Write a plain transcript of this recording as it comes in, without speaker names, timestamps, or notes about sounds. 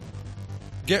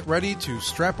get ready to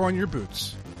strap on your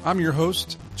boots. I'm your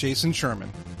host, Jason Sherman.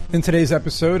 In today's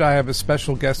episode, I have a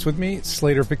special guest with me.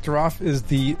 Slater Victorov is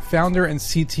the founder and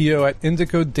CTO at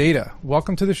Indigo Data.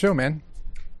 Welcome to the show, man.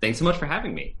 Thanks so much for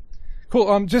having me.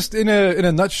 Cool. Just in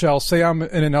a nutshell, say I'm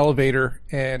in an elevator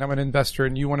and I'm an investor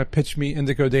and you want to pitch me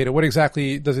Indigo Data. What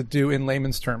exactly does it do in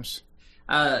layman's terms?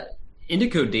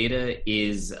 Indigo Data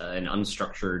is an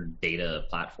unstructured data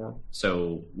platform.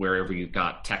 So wherever you've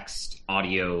got text,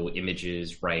 audio,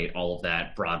 images, right, all of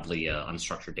that broadly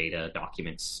unstructured data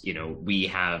documents, we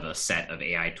have a set of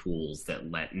AI tools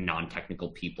that let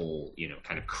non-technical people,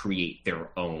 kind of create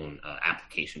their own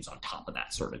applications on top of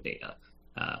that sort of data,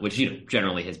 which,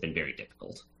 generally has been very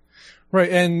difficult. Right.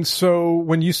 And so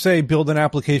when you say build an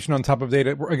application on top of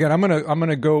data, again, I'm going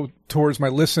to go towards my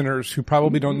listeners who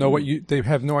probably don't know they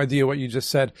have no idea what you just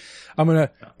said. I'm going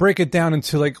to break it down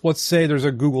into let's say there's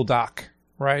a Google Doc,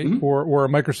 right? Mm-hmm. Or a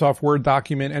Microsoft Word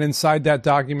document. And inside that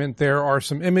document, there are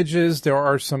some images, there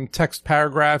are some text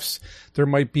paragraphs. There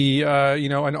might be,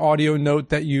 an audio note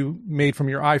that you made from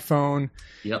your iPhone.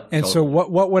 Yep. And totally. so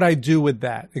what would I do with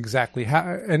that exactly?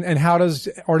 How does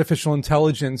artificial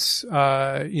intelligence,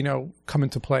 come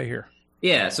into play here?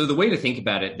 Yeah. So the way to think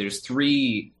about it, there's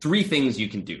three things you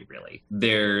can do, really.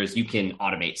 You can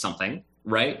automate something,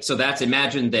 right? So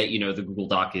imagine that, the Google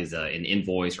Doc is an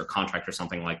invoice or contract or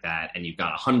something like that. And you've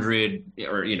got 100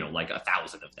 or,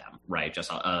 1,000 of them, right?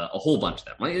 Just a whole bunch of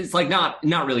them. It's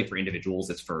not really for individuals.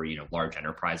 It's for, large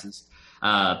enterprises.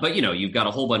 But you've got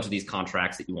a whole bunch of these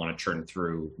contracts that you want to churn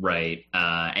through, right?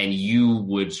 And you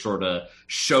would sort of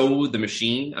show the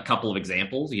machine a couple of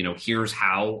examples. Here's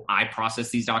how I process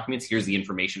these documents. Here's the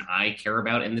information I care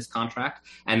about in this contract.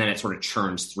 And then it sort of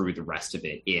churns through the rest of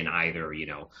it in either,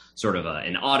 sort of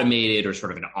an automated or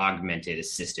sort of an augmented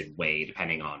assisted way,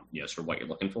 depending on, sort of what you're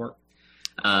looking for.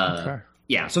 Okay.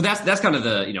 Yeah, so that's kind of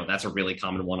that's a really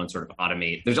common one on sort of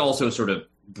automate. There's also sort of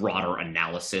broader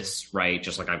analysis, right?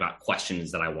 Just like I've got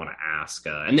questions that I want to ask,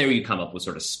 and there you come up with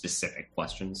sort of specific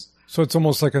questions. So it's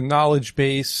almost like a knowledge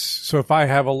base. So if I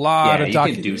have a lot of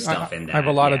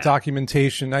of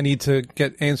documentation, I need to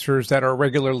get answers that are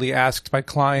regularly asked by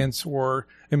clients or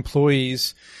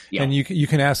employees. Yep. And you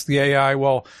can ask the AI,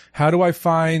 well, how do I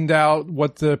find out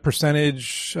what the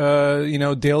percentage,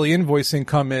 daily invoice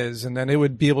income is? And then it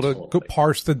would be able to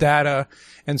parse the data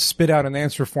and spit out an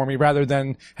answer for me rather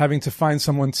than having to find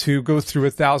someone to go through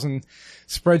 1,000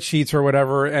 spreadsheets or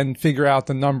whatever and figure out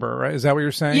the number, right? Is that what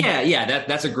you're saying? Yeah.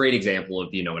 That's a great example of,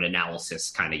 an analysis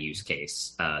kind of use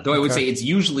case. Though I would say it's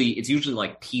usually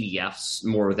like PDFs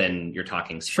more than you're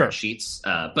talking spreadsheets.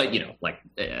 Sure. But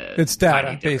it's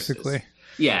data basically.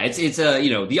 Yeah. It's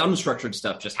the unstructured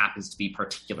stuff just happens to be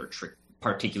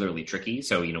particularly tricky.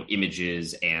 So,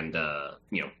 images and,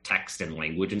 text and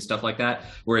language and stuff like that.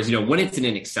 Whereas, when it's in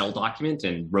an Excel document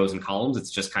and rows and columns,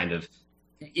 it's just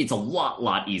it's a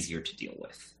lot easier to deal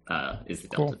with, is the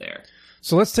delta there.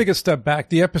 So let's take a step back.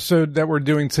 The episode that we're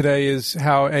doing today is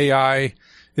how AI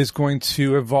is going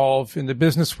to evolve in the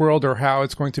business world, or how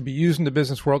it's going to be used in the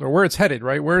business world, or where it's headed,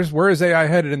 right? Where is AI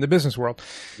headed in the business world?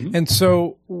 Mm-hmm. And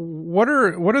so what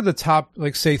are the top,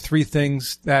 say 3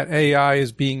 things that AI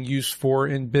is being used for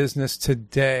in business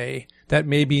today that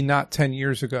maybe not 10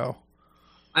 years ago?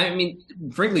 I mean,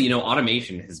 frankly,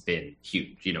 automation has been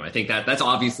huge. I think that's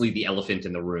obviously the elephant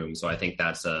in the room. So I think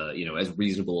that's as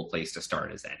reasonable a place to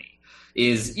start as any.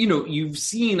 You've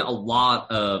seen a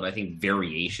lot of, I think,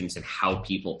 variations in how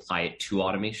people apply it to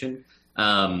automation.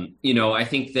 I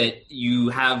think that you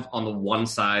have on the one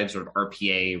side sort of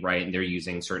RPA, right? And they're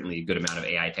using certainly a good amount of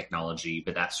AI technology,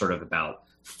 but that's sort of about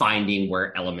finding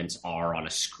where elements are on a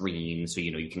screen. So,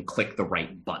 you can click the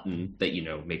right button that,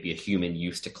 maybe a human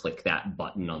used to click that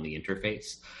button on the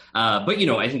interface. But,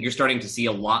 I think you're starting to see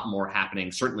a lot more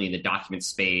happening, certainly in the document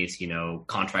space,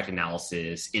 contract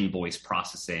analysis, invoice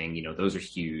processing, those are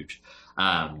huge.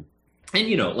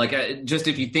 And, just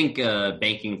if you think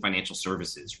banking, financial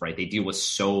services, right, they deal with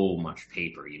so much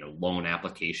paper, loan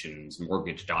applications,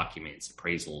 mortgage documents,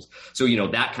 appraisals. So,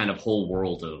 that kind of whole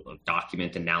world of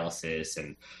document analysis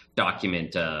and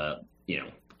document,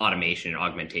 automation and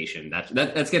augmentation,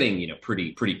 that's getting,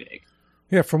 pretty big.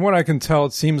 Yeah, from what I can tell,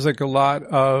 it seems like a lot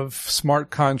of smart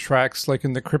contracts, like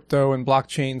in the crypto and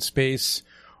blockchain space,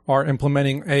 are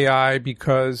implementing AI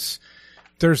because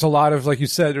there's a lot of, like you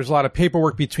said, there's a lot of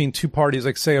paperwork between two parties,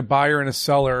 like say a buyer and a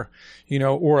seller,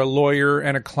 or a lawyer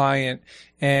and a client,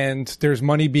 and there's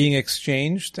money being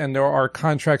exchanged and there are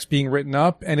contracts being written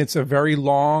up, and it's a very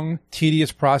long,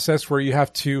 tedious process where you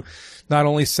have to not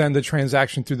only send the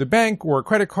transaction through the bank or a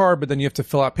credit card, but then you have to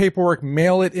fill out paperwork,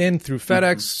 mail it in through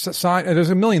FedEx, sign, and there's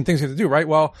a million things you have to do, right?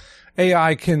 Well,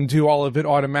 AI can do all of it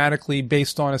automatically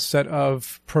based on a set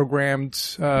of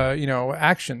programmed,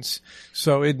 actions.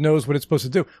 So it knows what it's supposed to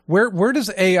do. Where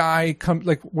does AI come?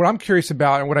 Like, what I'm curious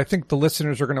about and what I think the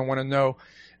listeners are going to want to know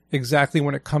exactly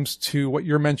when it comes to what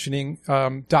you're mentioning,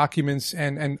 documents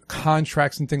and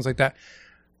contracts and things like that.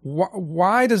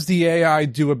 Why does the AI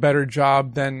do a better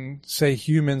job than, say,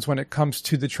 humans when it comes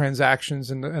to the transactions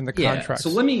and the contracts?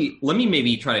 So let me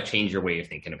maybe try to change your way of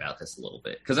thinking about this a little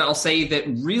bit, because I'll say that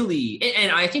really,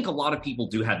 and I think a lot of people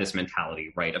do have this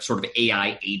mentality, right, of sort of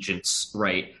AI agents,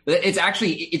 right?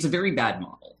 It's a very bad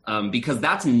model. Because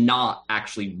that's not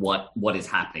actually what is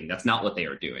happening. That's not what they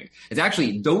are doing. It's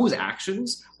actually, those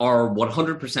actions are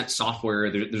 100%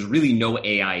 software. There's really no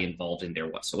AI involved in there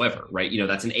whatsoever, right?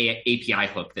 That's an API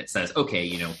hook that says,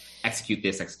 okay, execute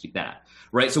this, execute that,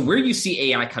 right? So where you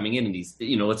see AI coming in these,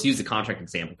 let's use the contract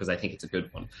example because I think it's a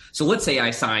good one. So let's say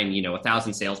I sign,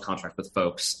 1,000 sales contract with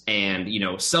folks and,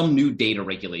 some new data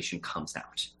regulation comes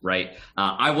out, right?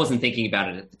 I wasn't thinking about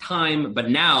it at the time, but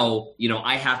now,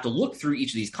 I have to look through each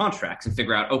of these contracts and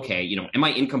figure out, okay, am I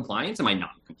in compliance? Am I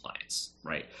not in compliance,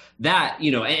 right? That,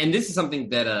 and this is something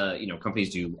that,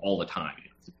 companies do all the time.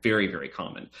 It's very, very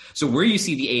common. So where you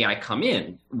see the AI come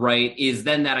in, right, is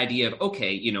then that idea of,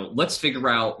 okay, let's figure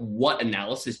out what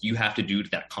analysis you have to do to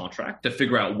that contract to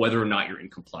figure out whether or not you're in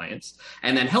compliance,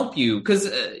 and then help you. Because,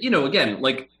 again,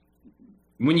 like,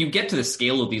 when you get to the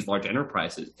scale of these large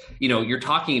enterprises, you're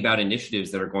talking about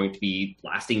initiatives that are going to be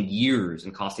lasting years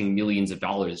and costing millions of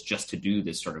dollars just to do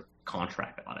this sort of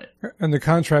contract audit. And the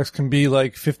contracts can be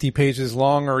like 50 pages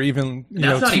long, or even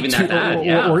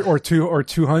or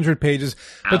 200 pages.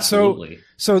 Absolutely. But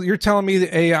so you're telling me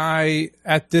the AI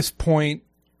at this point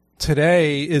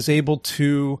today is able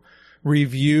to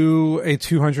review a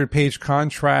 200-page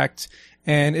contract,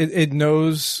 and it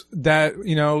knows that,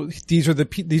 these are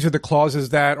the clauses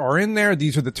that are in there.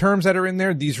 These are the terms that are in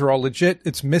there. These are all legit.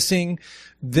 It's missing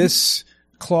this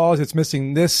clause. It's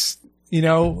missing this,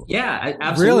 Yeah,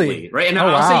 absolutely. Really? Right. And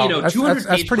I'll say, 200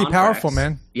 that's pretty powerful,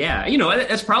 man. Yeah.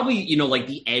 That's probably, like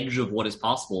the edge of what is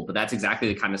possible, but that's exactly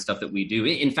the kind of stuff that we do.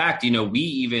 In fact, we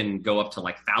even go up to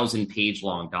like 1,000-page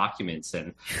long documents.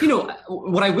 And,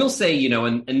 what I will say,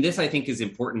 and this I think is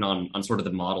important on sort of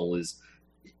the model is,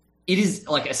 it is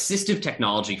like assistive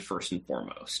technology first and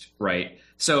foremost, right?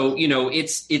 So,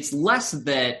 it's less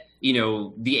that,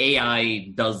 the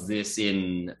AI does this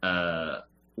in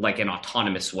like an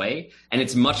autonomous way. And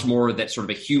it's much more that sort of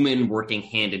a human working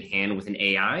hand in hand with an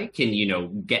AI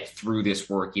can, get through this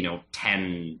work,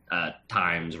 10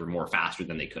 times or more faster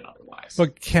than they could otherwise.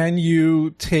 But can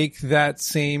you take that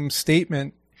same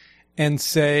statement and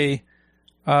say,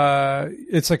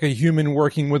 it's like a human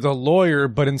working with a lawyer,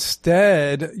 but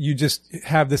instead you just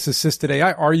have this assisted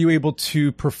AI? Are you able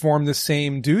to perform the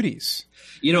same duties?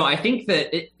 I think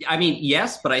that,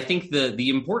 yes, but I think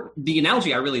the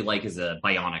analogy I really like is a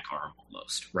bionic arm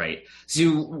almost, right?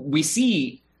 So we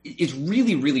see it's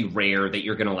really, really rare that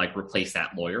you're going to like replace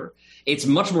that lawyer. It's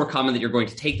much more common that you're going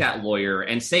to take that lawyer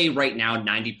and say right now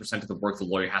 90% of the work the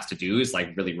lawyer has to do is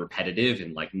like really repetitive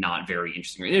and like not very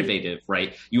interesting or innovative,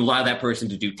 right? You allow that person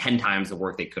to do 10 times the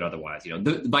work they could otherwise.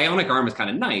 The bionic arm is kind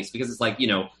of nice because it's like,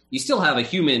 you still have a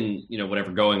human,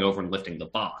 whatever, going over and lifting the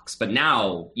box. But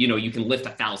now, you can lift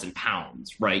 1,000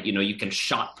 pounds, right? You can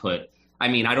shot put. I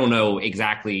don't know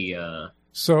exactly.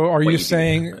 So are you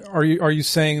saying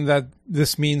that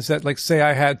this means that, like, say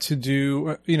I had to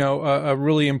do, a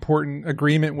really important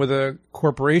agreement with a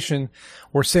corporation,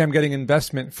 or say I'm getting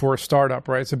investment for a startup,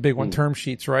 right? It's a big one, term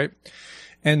sheets, right?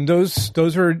 And those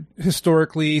are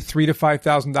historically $3,000 to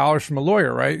 $5,000 from a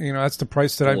lawyer, right? That's the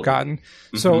price that I've gotten.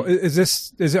 Mm-hmm.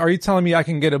 So are you telling me I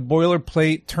can get a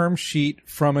boilerplate term sheet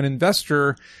from an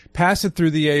investor, pass it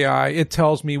through the AI? It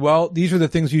tells me, well, these are the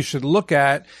things you should look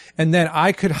at. And then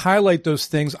I could highlight those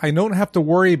things. I don't have to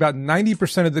worry about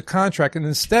 90% of the contract. And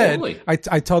instead, totally.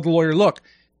 I tell the lawyer, look,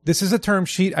 this is a term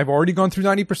sheet. I've already gone through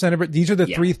 90% of it. These are the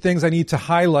three things I need to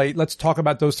highlight. Let's talk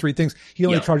about those three things. He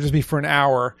only charges me for an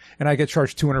hour, and I get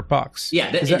charged $200.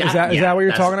 Yeah. Is that what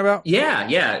you're talking about?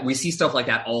 Yeah. We see stuff like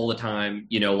that all the time.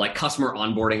 Like customer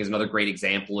onboarding is another great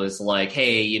example, is like,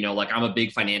 hey, like I'm a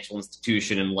big financial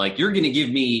institution and like, you're going to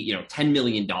give me, $10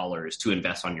 million to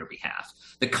invest on your behalf.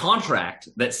 The contract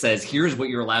that says, here's what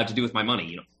you're allowed to do with my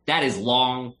money, that is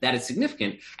long, that is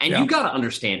significant, and you got to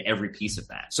understand every piece of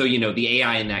that. So, the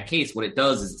AI in that case, what it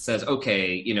does is it says,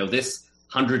 okay, this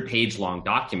 100-page long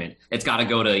document, it's got to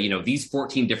go to, these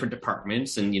 14 different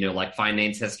departments, and, like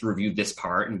finance has to review this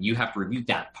part, and you have to review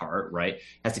that part, right?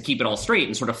 Has to keep it all straight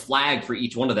and sort of flag for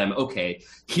each one of them, okay,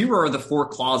 here are the 4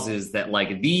 clauses that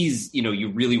like these,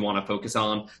 you really want to focus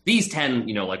on. These 10,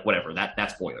 like whatever,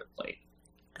 that's boilerplate.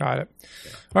 Got it.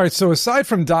 All right. So aside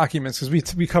from documents,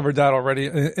 because we covered that already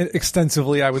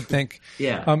extensively, I would think.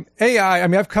 Yeah. AI. I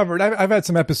mean, I've had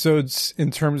some episodes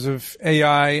in terms of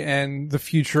AI and the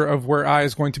future of where AI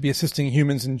is going to be assisting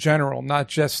humans in general, not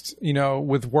just,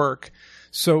 with work.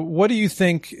 So what do you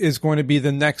think is going to be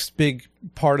the next big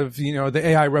part of, the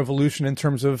AI revolution in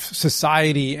terms of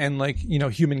society and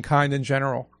humankind in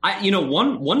general?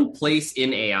 One place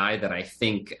in AI that I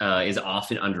think is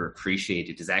often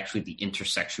underappreciated is actually the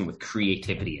intersection with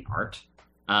creativity and art.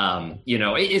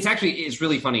 It's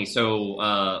really funny.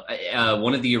 So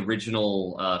one of the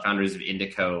original founders of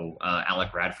Indico,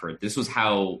 Alec Radford, this was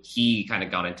how he kind of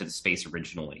got into the space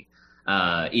originally.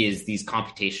 Is these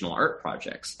computational art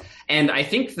projects. And I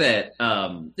think that,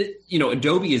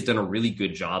 Adobe has done a really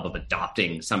good job of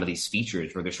adopting some of these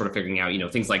features where they're sort of figuring out,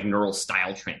 things like neural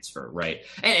style transfer, right?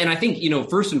 And I think,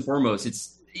 first and foremost,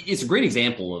 it's a great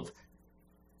example of,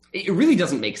 it really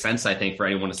doesn't make sense, I think, for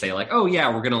anyone to say oh,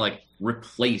 yeah, we're going to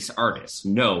replace artists.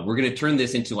 No, we're going to turn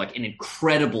this into an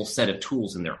incredible set of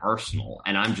tools in their arsenal.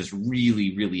 And I'm just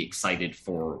really, really excited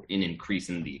for an increase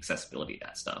in the accessibility of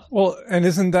that stuff. Well, and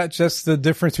isn't that just the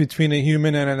difference between a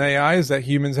human and an AI is that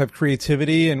humans have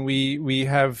creativity and we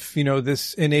have,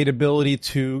 this innate ability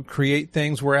to create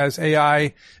things, whereas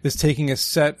AI is taking a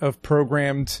set of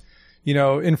programmed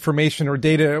information or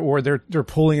data, or they're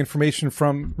pulling information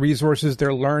from resources.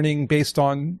 They're learning based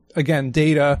on, again,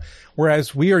 data,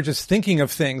 whereas we are just thinking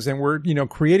of things and we're,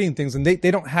 creating things, and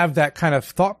they don't have that kind of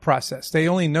thought process. They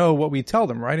only know what we tell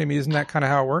them, right? I mean, isn't that kind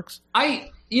of how it works? I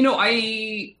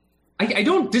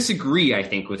don't disagree, I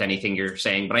think, with anything you're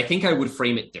saying, but I think I would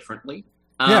frame it differently.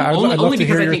 Only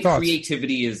because I think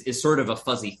creativity is sort of a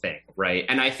fuzzy thing, right?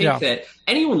 And I think that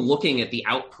anyone looking at the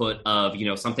output of,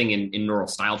 something in neural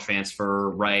style transfer,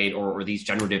 right, or these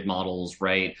generative models,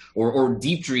 right, or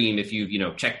Deep Dream, if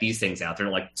you check these things out,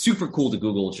 they're super cool to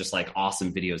Google. It's just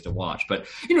awesome videos to watch. But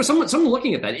someone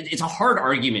looking at that, it's a hard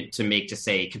argument to make to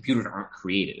say computers aren't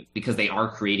creative because they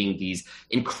are creating these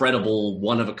incredible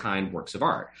one of a kind works of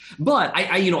art. But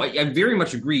I very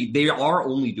much agree they are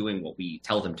only doing what we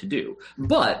tell them to do.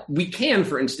 But we can,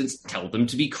 for instance, tell them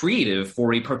to be creative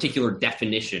for a particular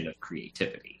definition of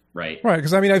creativity, right? Right,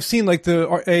 because I've seen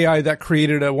the AI that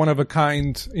created a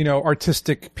one-of-a-kind,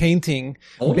 artistic painting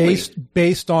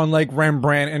based on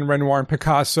Rembrandt and Renoir and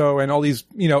Picasso and all these,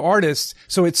 artists.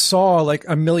 So it saw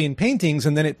a million paintings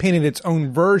and then it painted its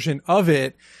own version of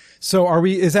it. So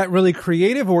is that really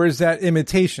creative or is that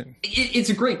imitation? It's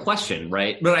a great question,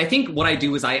 right? But I think what I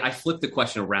do is I flip the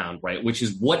question around, right? Which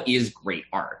is, what is great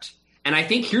art? And I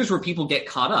think here's where people get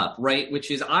caught up, right?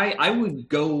 Which is I would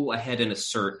go ahead and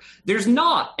assert there's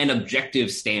not an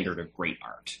objective standard of great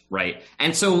art, right?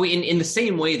 And so in the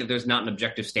same way that there's not an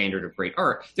objective standard of great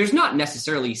art, there's not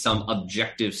necessarily some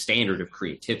objective standard of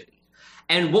creativity.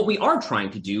 And what we are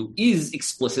trying to do is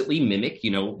explicitly mimic,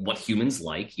 what humans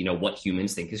like, what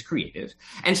humans think is creative.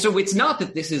 And so it's not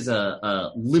that this is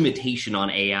a limitation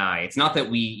on AI. It's not that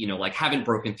we, haven't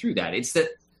broken through that. It's that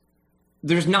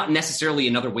there's not necessarily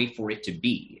another way for it to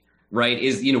be, right?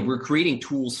 We're creating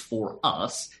tools for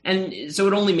us. And so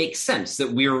it only makes sense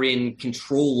that we're in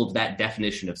control of that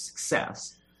definition of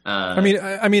success. I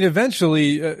mean,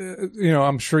 eventually,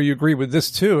 I'm sure you agree with this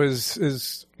too,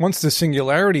 is once the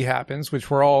singularity happens,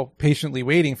 which we're all patiently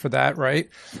waiting for that, right?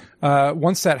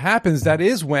 Once that happens, that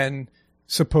is when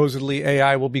supposedly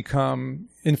AI will become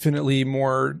infinitely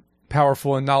more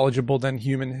powerful and knowledgeable than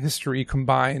human history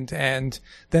combined. And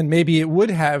then maybe it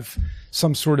would have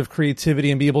some sort of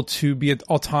creativity and be able to be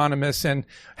autonomous. And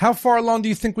how far along do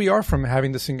you think we are from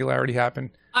having the singularity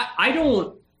happen?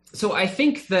 So I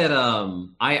think that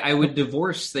I would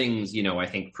divorce things, I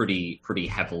think pretty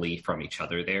heavily from each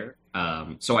other there.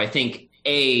 So I think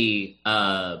say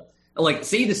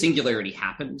the singularity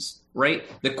happens, right?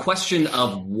 The question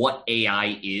of what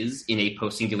AI is in a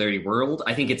post-singularity world,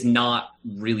 I think it's not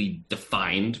really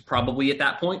defined probably at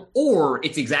that point, or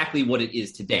it's exactly what it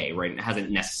is today, right? And it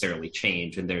hasn't necessarily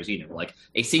changed. And there's,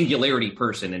 a singularity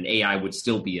person, and AI would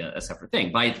still be a separate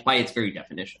thing by its very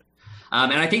definition.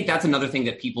 And I think that's another thing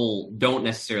that people don't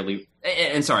necessarily,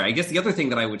 I guess the other thing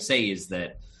that I would say is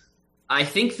that I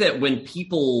think that when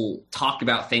people talk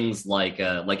about things like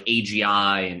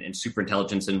AGI and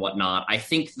superintelligence and whatnot, I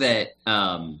think that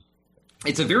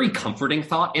it's a very comforting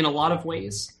thought in a lot of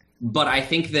ways. But I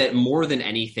think that more than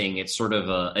anything, it's sort of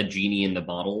a genie in the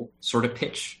bottle sort of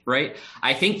pitch, right?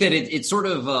 I think that it's sort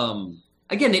of,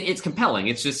 again, it's compelling.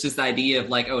 It's just this idea of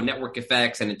network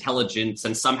effects and intelligence,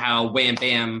 and somehow, wham,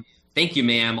 bam, thank you,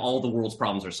 ma'am, all the world's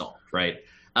problems are solved, right?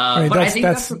 But I think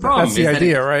that's the problem. That's the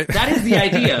idea, right? That is the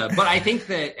idea. But I think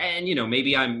that, and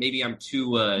maybe I'm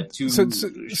too.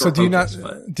 So do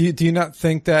you not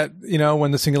think that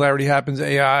when the singularity happens,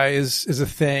 AI is a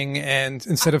thing, and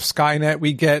instead of Skynet,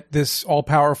 we get this all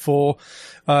powerful,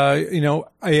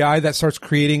 AI that starts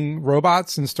creating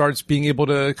robots and starts being able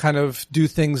to kind of do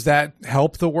things that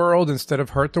help the world instead of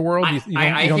hurt the world? You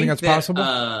don't think that's possible?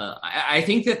 I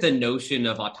think that the notion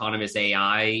of autonomous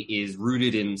AI is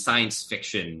rooted in science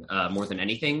fiction more than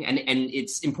anything, and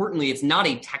it's not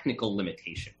a technical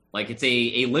limitation. Like, it's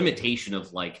a limitation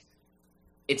of, like,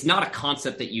 it's not a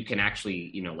concept that you can actually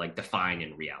define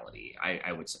in reality,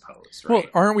 I would suppose, right? Well,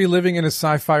 aren't we living in a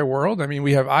sci-fi world? I mean,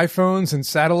 we have iPhones and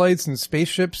satellites and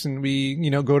spaceships, and we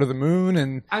go to the moon,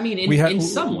 and I mean, in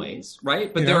some ways,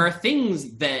 right? But there are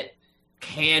things that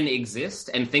can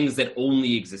exist and things that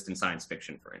only exist in science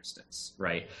fiction, for instance,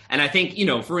 right? And I think,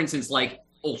 for instance, like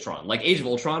Ultron, like Age of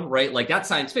Ultron, right? Like, that's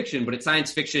science fiction, but it's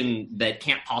science fiction that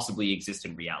can't possibly exist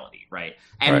in reality, right?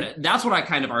 And that's what I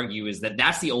kind of argue, is that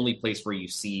that's the only place where you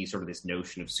see sort of this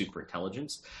notion of super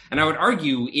intelligence. And I would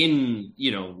argue in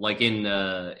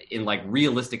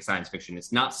realistic science fiction,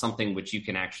 it's not something which you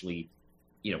can actually,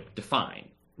 define,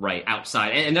 right, outside.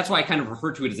 And that's why I kind of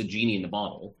refer to it as a genie in the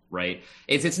bottle, right?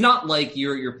 It's not like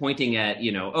you're pointing at,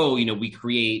 we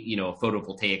create, a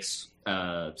photovoltaics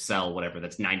cell, whatever,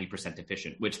 that's 90%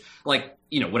 efficient, which, like,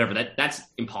 whatever, that's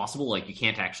impossible. Like, you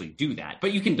can't actually do that,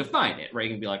 but you can define it, right?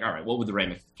 You can be like, all right, what would the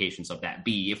ramifications of that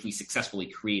be if we successfully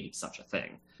created such a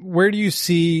thing? Where do you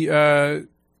see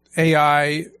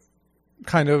AI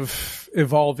kind of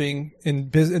evolving in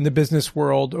the business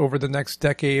world over the next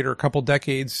decade or couple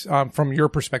decades, from your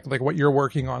perspective, like what you're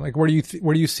working on? Like, where do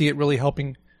you see it really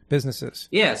helping businesses?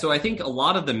 Yeah, so I think a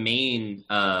lot of the main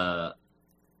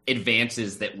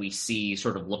advances that we see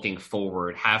sort of looking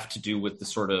forward have to do with the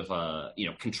sort of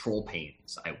control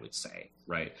pains, I would say,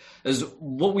 right? As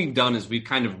what we've done is we've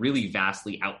kind of really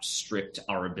vastly outstripped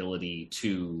our ability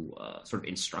to sort of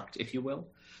instruct, if you will.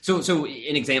 So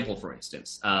an example, for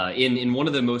instance, in one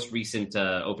of the most recent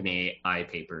OpenAI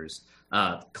papers,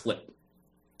 CLIP,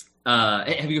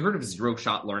 have you heard of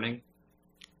zero-shot learning?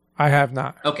 I have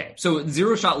not. Okay, so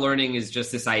zero-shot learning is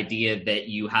just this idea that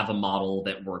you have a model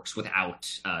that works without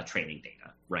training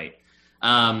data, right?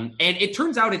 And it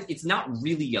turns out it's not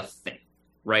really a thing,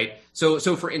 right? So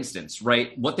for instance,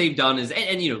 right, what they've done is,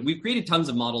 and we've created tons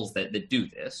of models that do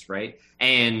this, right?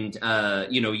 And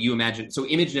you imagine, so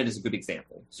ImageNet is a good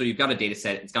example. So you've got a data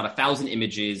set, it's got 1,000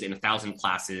 images in 1,000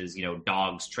 classes,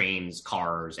 dogs, trains,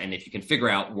 cars, and if you can figure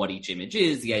out what each image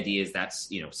is, the idea is that's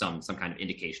some kind of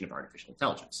indication of artificial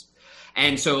intelligence.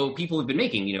 And so people have been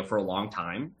making, for a long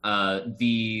time,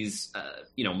 these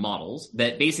models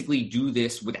that basically do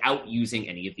this without using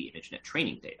any of the ImageNet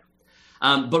training data.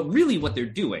 But really what they're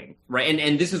doing, right,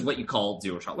 and this is what you call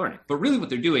zero-shot learning, but really what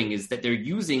they're doing is that they're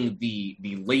using the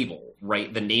label,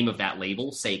 right, the name of that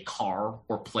label, say car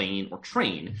or plane or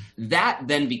train, that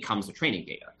then becomes the training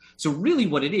data. So really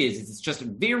what it is it's just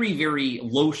very, very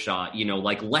low shot,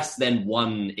 like less than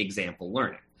one example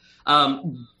learning.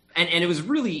 And it was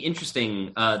really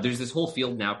interesting. There's this whole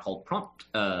field now called prompt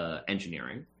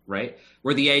engineering, right,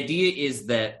 where the idea is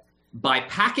that by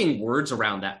packing words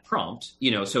around that prompt,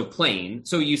 so plane.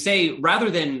 So you say rather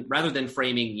than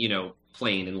framing,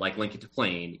 plane and like link it to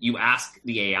plane, you ask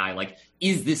the AI, like,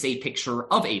 is this a picture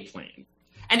of a plane?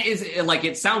 And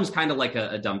it sounds kind of like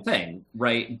a dumb thing,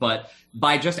 right? But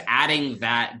by just adding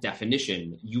that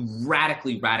definition, you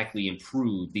radically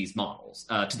improve these models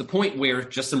to the point where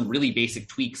just some really basic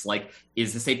tweaks, like,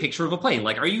 is this a picture of a plane?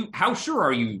 Like, how sure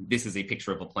are you this is a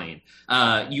picture of a plane?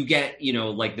 You get,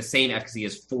 like the same efficacy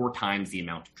as 4 times the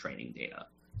amount of training data.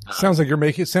 Sounds like you're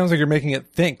making it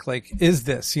think, like, is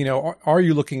this, are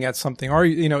you looking at something? Are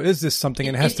you, is this something?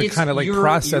 And it has to kind of like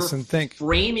process and think.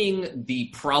 Framing the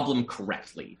problem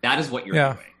correctly. That is what you're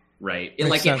doing, right?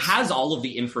 It has all of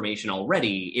the information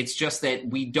already. It's just that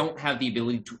we don't have the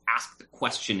ability to ask the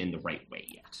question in the right way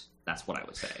yet. That's what I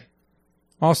would say.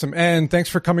 Awesome. And thanks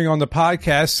for coming on the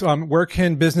podcast. Where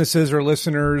can businesses or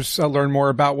listeners learn more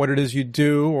about what it is you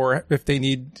do, or if they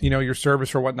need, your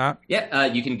service or whatnot? Yeah,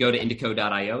 you can go to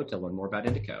indico.io to learn more about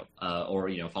Indico,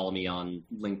 or, follow me on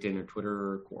LinkedIn or Twitter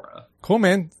or Quora. Cool,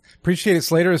 man. Appreciate it,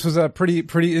 Slater. This was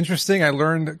pretty interesting. I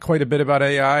learned quite a bit about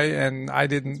AI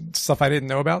and stuff I didn't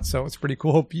know about. So it's pretty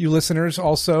cool. Hope you listeners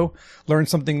also learned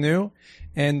something new,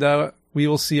 and we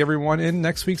will see everyone in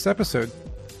next week's episode.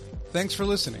 Thanks for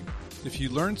listening. If you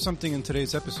learned something in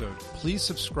today's episode, please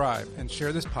subscribe and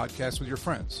share this podcast with your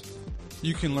friends.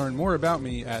 You can learn more about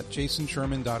me at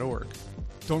jasonsherman.org.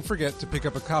 Don't forget to pick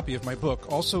up a copy of my book,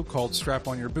 also called Strap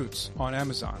on Your Boots, on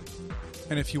Amazon.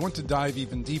 And if you want to dive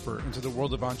even deeper into the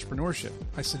world of entrepreneurship,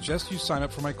 I suggest you sign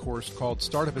up for my course called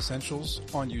Startup Essentials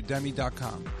on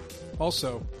Udemy.com.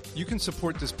 Also, you can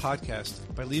support this podcast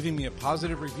by leaving me a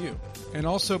positive review, and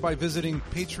also by visiting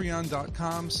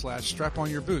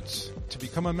patreon.com/straponYourBoots to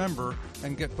become a member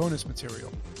and get bonus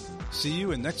material. See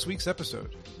you in next week's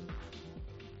episode.